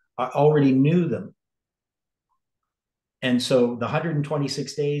saying. I already knew them. And so the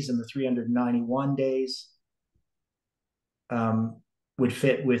 126 days and the 391 days would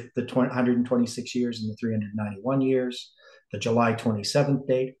fit with the 126 years and the 391 years. The July 27th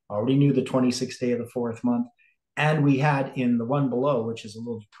date, I already knew the 26th day of the fourth month. And we had in the one below, which is a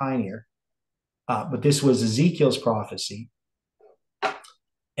little tinier, but this was Ezekiel's prophecy.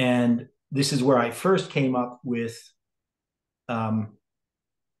 And this is where I first came up with,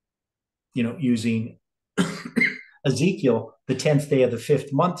 using Ezekiel, the 10th day of the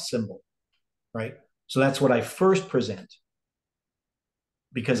fifth month symbol, right? So that's what I first present,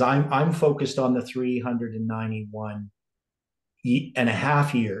 because I'm focused on the 391 and a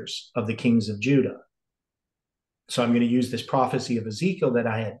half years of the kings of Judah. So I'm going to use this prophecy of Ezekiel that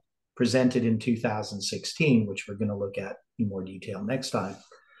I had presented in 2016, which we're going to look at in more detail next time.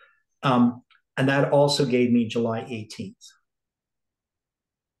 And that also gave me July 18th.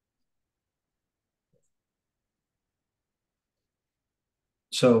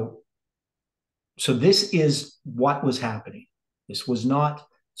 So this is what was happening. This was not.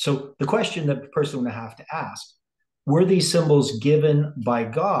 So the question that the person would have to ask, were these symbols given by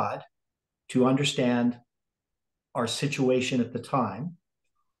God to understand our situation at the time,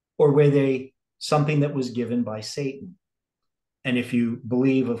 or were they something that was given by Satan? And if you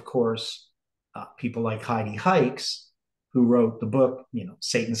believe, of course, people like Heidi Hikes, who wrote the book,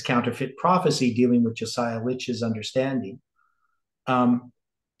 Satan's Counterfeit Prophecy, dealing with Josiah Litch's understanding,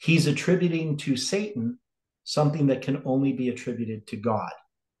 he's attributing to Satan something that can only be attributed to God.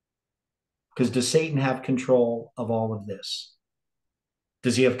 Because does Satan have control of all of this?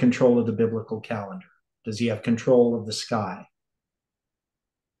 Does he have control of the biblical calendar? Does he have control of the sky?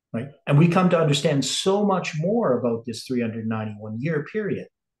 Right? And we come to understand so much more about this 391-year period,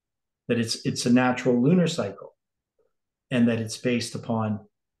 that it's a natural lunar cycle, and that it's based upon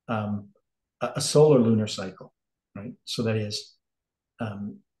a solar lunar cycle, right? So that is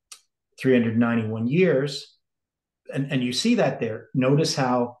 391 years. And you see that there. Notice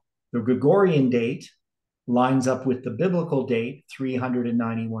how the Gregorian date lines up with the biblical date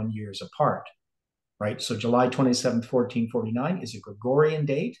 391 years apart, right? So July 27th, 1449 is a Gregorian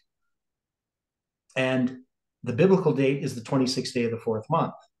date, and the biblical date is the 26th day of the fourth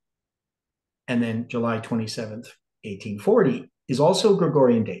month. And then July 27th, 1840 is also a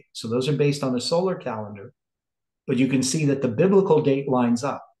Gregorian date. So those are based on the solar calendar, but you can see that the biblical date lines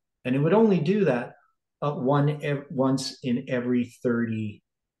up. And it would only do that once in every 30,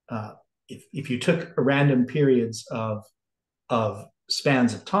 if you took random periods of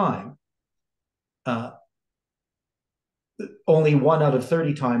spans of time, only 1 out of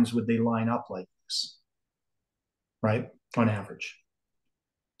 30 times would they line up like this, right? On average.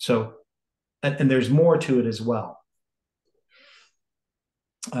 So, and there's more to it as well.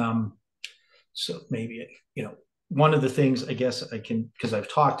 So maybe, one of the things I guess I can, because I've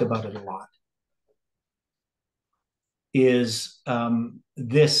talked about it a lot, is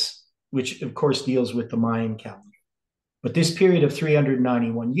this, which of course deals with the Mayan calendar. But this period of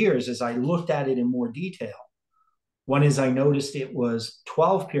 391 years, as I looked at it in more detail, one is I noticed it was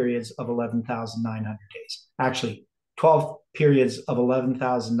 12 periods of 11,900 days. Actually, 12 periods of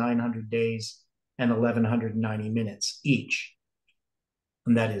 11,900 days and 1,190 minutes each.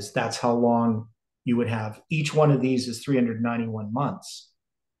 And that's how long you would have each one of these is 391 months.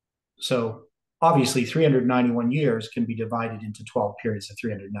 So obviously 391 years can be divided into 12 periods of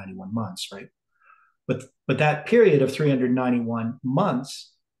 391 months, right? But that period of 391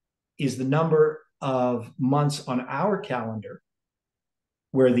 months is the number of months on our calendar,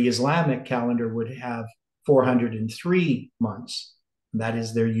 where the Islamic calendar would have 403 months. And that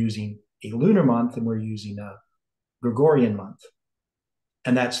is, they're using a lunar month and we're using a Gregorian month.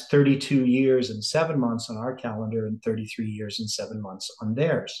 And that's 32 years and 7 months on our calendar and 33 years and 7 months on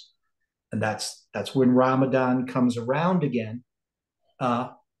theirs. And that's when Ramadan comes around again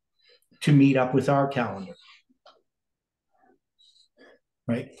to meet up with our calendar.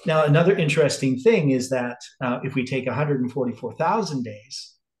 Right. Now, another interesting thing is that if we take 144,000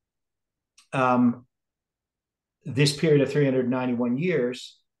 days, this period of 391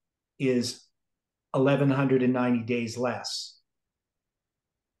 years is 1,190 days less.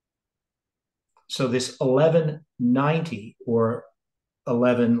 So this 1190 or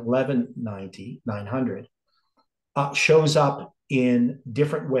 1190, 900, shows up in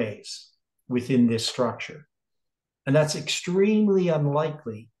different ways within this structure. And that's extremely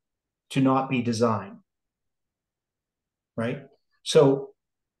unlikely to not be design, right? So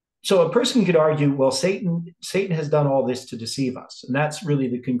a person could argue, well, Satan has done all this to deceive us. And that's really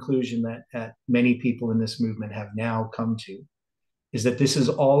the conclusion that many people in this movement have now come to, is that this is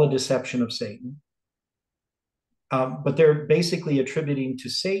all a deception of Satan. But they're basically attributing to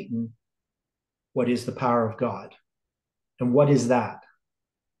Satan what is the power of God. And what is that?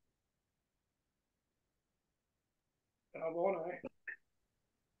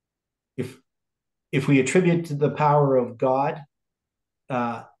 If we attribute to the power of God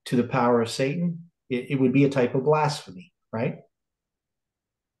to the power of Satan, it would be a type of blasphemy, right?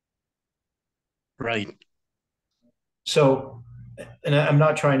 Right. So, and I'm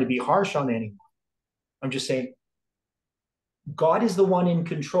not trying to be harsh on anyone. I'm just saying, God is the one in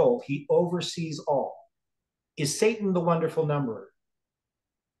control. He oversees all. Is Satan the wonderful numberer?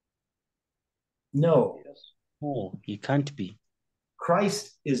 No. Oh, he can't be.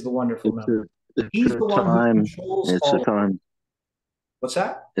 Christ is the wonderful numberer. It's He's a the one who time. controls It's all. a time. What's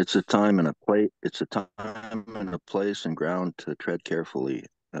that? It's a time and a place. It's a time and a place and ground to tread carefully,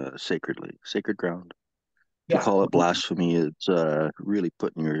 sacredly, sacred ground. To Yeah. call it blasphemy is really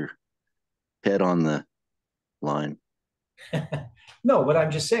putting your head on the line. No, but I'm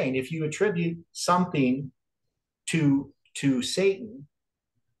just saying, if you attribute something to Satan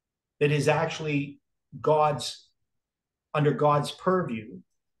that is actually under God's purview,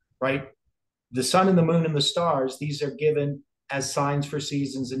 right? The sun and the moon and the stars, these are given as signs for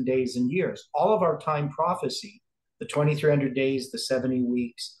seasons and days and years. All of our time prophecy, the 2,300 days, the 70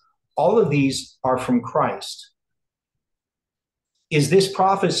 weeks, all of these are from Christ. Is this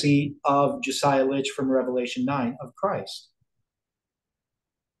prophecy of Josiah Litch from Revelation 9 of Christ?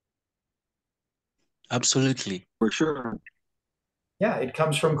 Absolutely. For sure. Yeah, it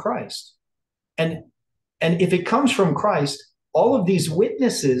comes from Christ. And if it comes from Christ, all of these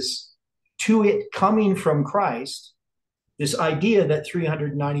witnesses to it coming from Christ, this idea that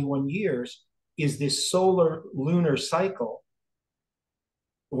 391 years is this solar lunar cycle,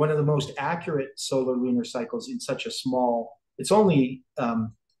 one of the most accurate solar lunar cycles in such a small, it's only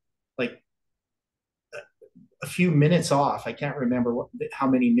like a few minutes off. I can't remember how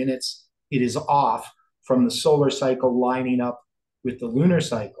many minutes it is off from the solar cycle lining up with the lunar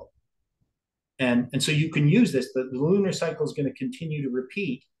cycle. And so you can use this. The lunar cycle is going to continue to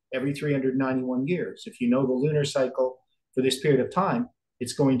repeat every 391 years. If you know the lunar cycle for this period of time,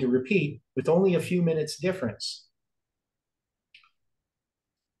 it's going to repeat with only a few minutes difference.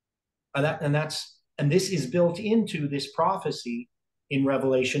 And this is built into this prophecy in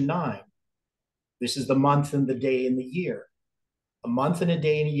Revelation 9. This is the month and the day and the year. A month and a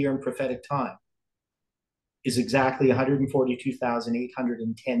day and a year in prophetic time is exactly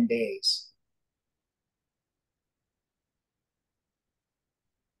 142,810 days.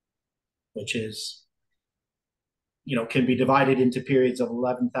 Which is, can be divided into periods of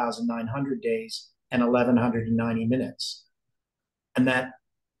 11,900 days and 1,190 minutes. And that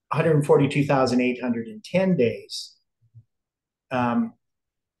 142,810 days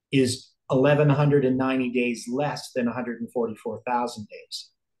is 1,190 days less than 144,000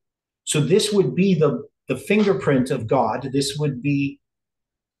 days. So this would be the fingerprint of God. This would be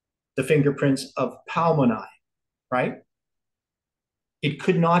the fingerprints of Palmoni, right? It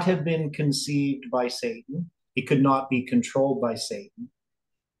could not have been conceived by Satan. It could not be controlled by Satan.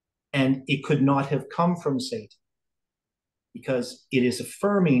 And it could not have come from Satan because it is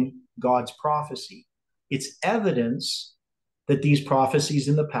affirming God's prophecy. It's evidence that these prophecies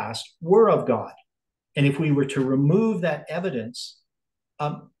in the past were of God. And if we were to remove that evidence,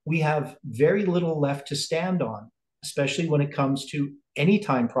 we have very little left to stand on, especially when it comes to any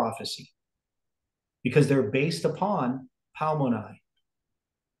time prophecy, because they're based upon palmoni.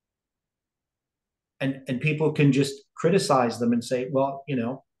 And people can just criticize them and say, well,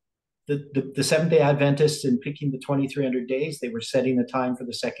 the Seventh-day Adventists, in picking the 2300 days, they were setting the time for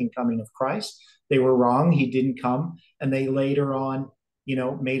the second coming of Christ. They were wrong. He didn't come. And they later on,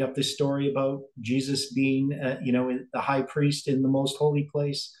 made up this story about Jesus being, the high priest in the most holy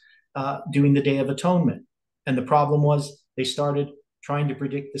place, doing the Day of Atonement. And the problem was they started trying to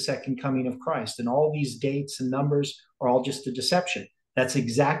predict the second coming of Christ. And all these dates and numbers are all just a deception. That's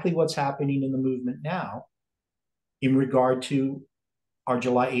exactly what's happening in the movement now in regard to our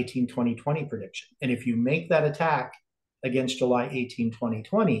July 18, 2020 prediction. And if you make that attack against July 18,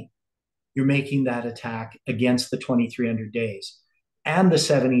 2020, you're making that attack against the 2300 days and the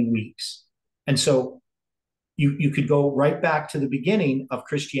 70 weeks. And so you could go right back to the beginning of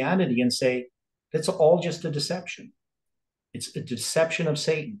Christianity and say, that's all just a deception. It's a deception of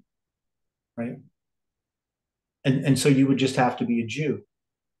Satan, right? And so you would just have to be a Jew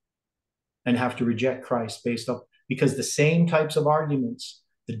and have to reject Christ based off, because the same types of arguments,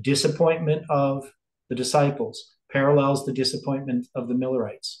 the disappointment of the disciples parallels the disappointment of the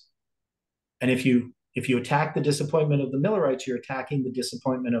Millerites. And if you attack the disappointment of the Millerites, you're attacking the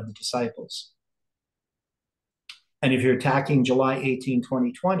disappointment of the disciples. And if you're attacking July 18,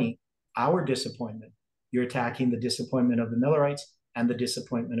 2020, our disappointment, you're attacking the disappointment of the Millerites and the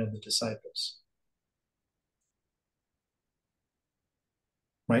disappointment of the disciples.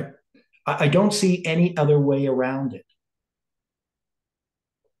 Right? I don't see any other way around it.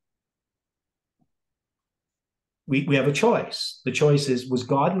 We have a choice. The choice is, was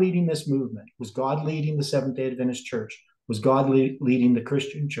God leading this movement? Was God leading the Seventh-day Adventist Church? Was God leading the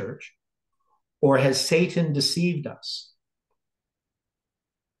Christian church? Or has Satan deceived us?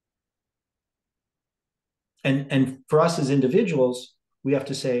 And for us as individuals, we have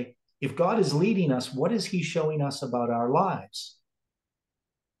to say, if God is leading us, what is he showing us about our lives?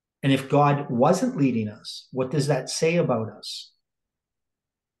 And if God wasn't leading us, what does that say about us?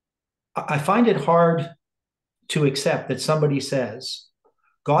 I find it hard to accept that somebody says,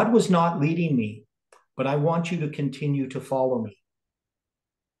 God was not leading me, but I want you to continue to follow me.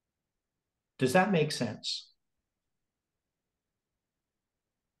 Does that make sense?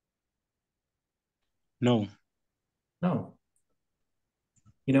 No. No.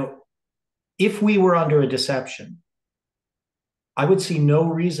 If we were under a deception, I would see no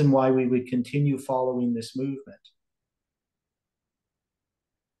reason why we would continue following this movement.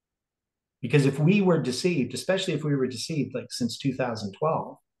 Because if we were deceived, especially if we were deceived like since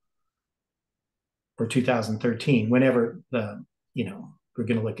 2012 or 2013, whenever we're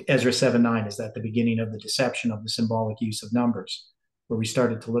going to look, Ezra 7:9 is at the beginning of the deception of the symbolic use of numbers, where we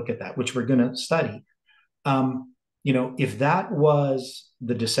started to look at that, which we're going to study. If that was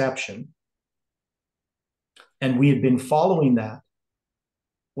the deception and we had been following that,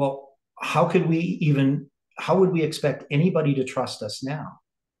 well, how would we expect anybody to trust us now?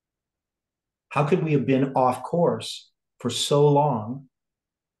 How could we have been off course for so long?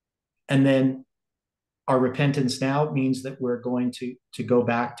 And then our repentance now means that we're going to go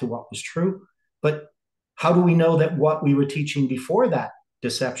back to what was true. But how do we know that what we were teaching before that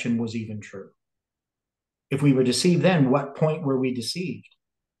deception was even true? If we were deceived then, what point were we deceived?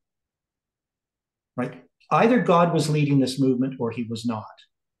 Right? Either God was leading this movement or he was not.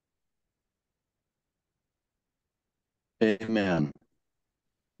 Amen.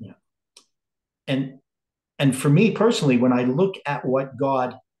 Yeah. And for me personally, when I look at what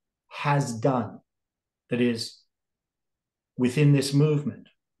God has done, that is within this movement,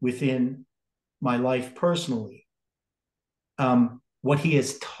 within my life personally, what he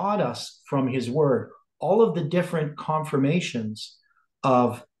has taught us from his word, all of the different confirmations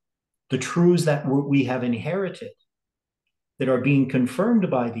of the truths that we have inherited that are being confirmed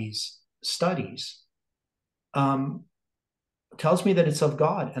by these studies, tells me that it's of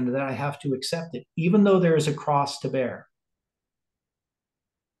God and that I have to accept it, even though there is a cross to bear.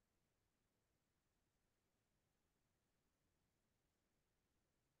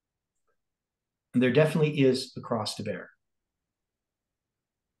 And there definitely is a cross to bear.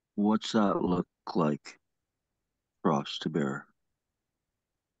 What's that look like? Cross to bear.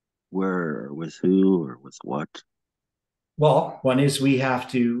 Where, or with who, or with what? Well, one is we have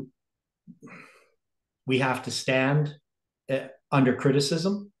to stand under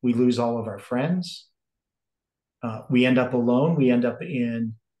criticism. We lose all of our friends. We end up alone. We end up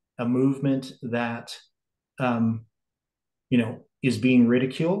in a movement that, is being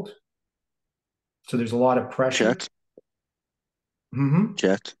ridiculed. So there's a lot of pressure. Check, Mm-hmm.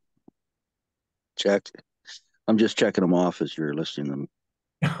 check, check. I'm just checking them off as you're listing them.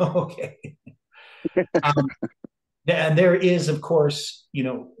 Okay. Um, and there is, of course,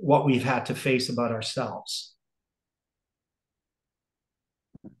 what we've had to face about ourselves.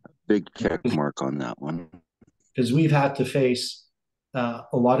 Big check mark on that one. Because we've had to face a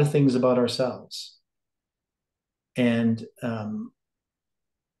lot of things about ourselves. And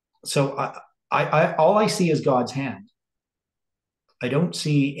so all I see is God's hand. I don't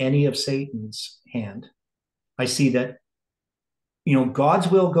see any of Satan's hand. I see that, God's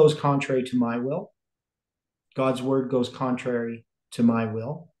will goes contrary to my will. God's word goes contrary to my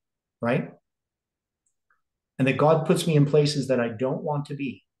will, right? And that God puts me in places that I don't want to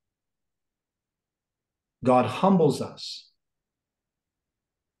be. God humbles us.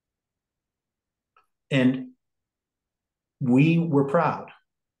 And we were proud.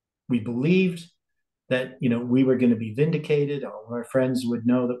 We believed that, we were going to be vindicated. All of our friends would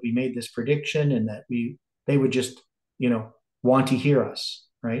know that we made this prediction and that they would just, want to hear us,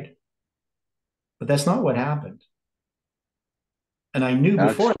 right? But that's not what happened. And I knew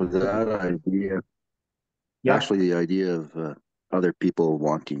before. Actually, that idea, Yeah. actually, the idea of other people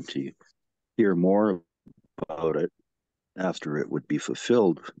wanting to hear more about it after it would be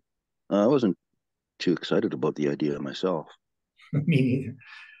fulfilled, I wasn't too excited about the idea myself. Me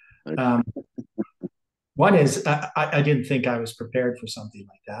neither. But, One is I didn't think I was prepared for something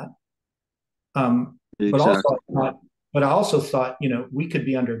like that. exactly. But I also thought, we could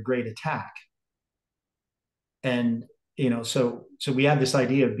be under great attack. And, so we had this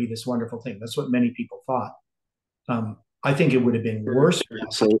idea of be this wonderful thing. That's what many people thought. I think it would have been worse for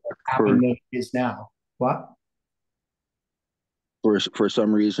us if it happened than it is now. What? For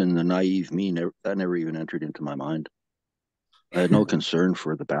some reason, the naive me that never even entered into my mind. I had no concern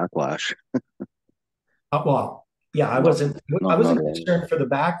for the backlash. Well, yeah, I Not, wasn't. I not wasn't at all. concerned for the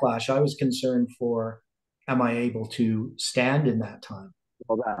backlash. I was concerned for, am I able to stand in that time?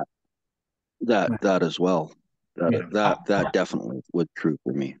 Well, that as well. Yeah, That definitely was true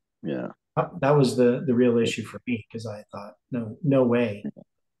for me. Yeah. that was the real issue for me because I thought, no way,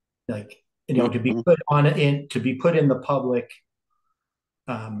 like to be put in the public,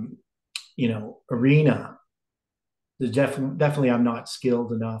 um, arena. Definitely, I'm not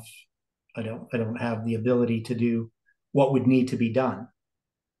skilled enough. I don't have the ability to do what would need to be done.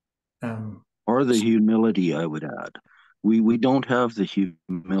 Or the humility, I would add. We don't have the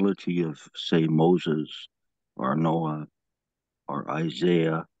humility of, say, Moses or Noah or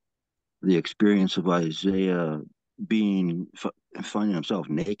Isaiah. The experience of Isaiah finding himself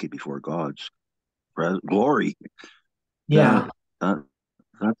naked before God's glory. Yeah, That that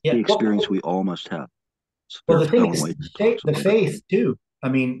that's yeah. the experience we all must have. Well, As the thing Ellen is, White talks the about it. faith too. I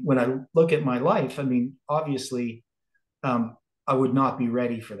mean, when I look at my life, I mean, obviously, I would not be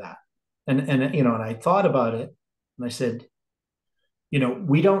ready for that. And I thought about it, and I said,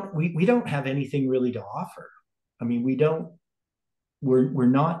 we don't have anything really to offer. I mean, we don't. We're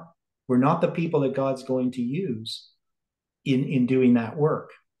not the people that God's going to use in doing that work.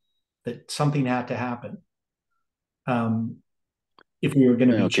 That something had to happen if we were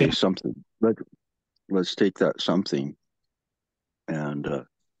going to be Okay, changed. something. Let's take that something. And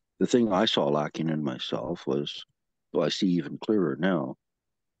the thing I saw lacking in myself was, well, I see even clearer now,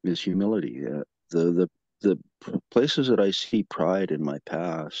 is humility. The places that I see pride in my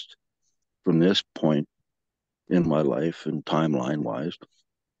past from this point in my life and timeline wise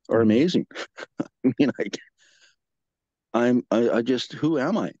are Mhm. amazing. I mean, I just, who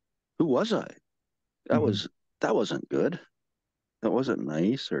am I? Who was I? That Mhm. was that wasn't good. That wasn't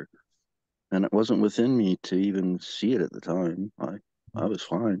nice, and it wasn't within me to even see it at the time. I was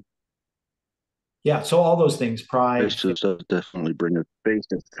fine. Yeah. So all those things, pride, Crisis does definitely bring us face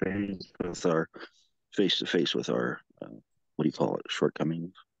to face with our what do you call it,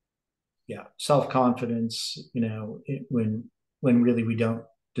 shortcomings. yeah, self-confidence, when really we don't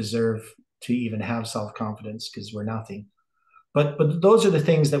deserve to even have self-confidence because we're nothing. But those are the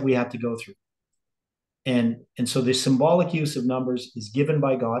things that we have to go through. And so the symbolic use of numbers is given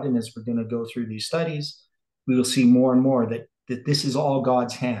by God. And as we're going to go through these studies, we will see more and more that this is all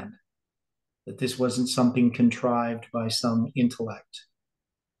God's hand, that this wasn't something contrived by some intellect,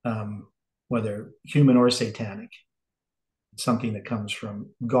 whether human or satanic. It's something that comes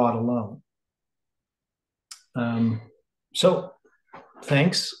from God alone. So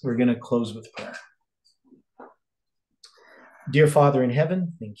thanks. We're going to close with prayer. Dear Father in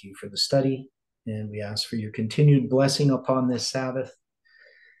heaven, thank you for the study, and we ask for your continued blessing upon this Sabbath.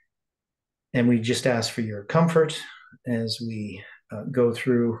 And we just ask for your comfort as we go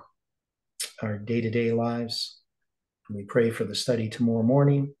through our day-to-day lives. And we pray for the study tomorrow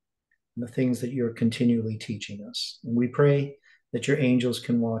morning and the things that you're continually teaching us. And we pray that your angels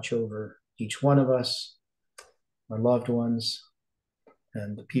can watch over each one of us, our loved ones,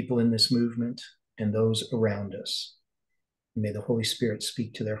 and the people in this movement and those around us. And may the Holy Spirit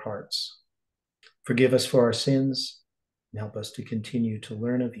speak to their hearts. Forgive us for our sins and help us to continue to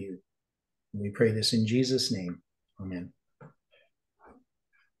learn of you. And we pray this in Jesus' name. Amen.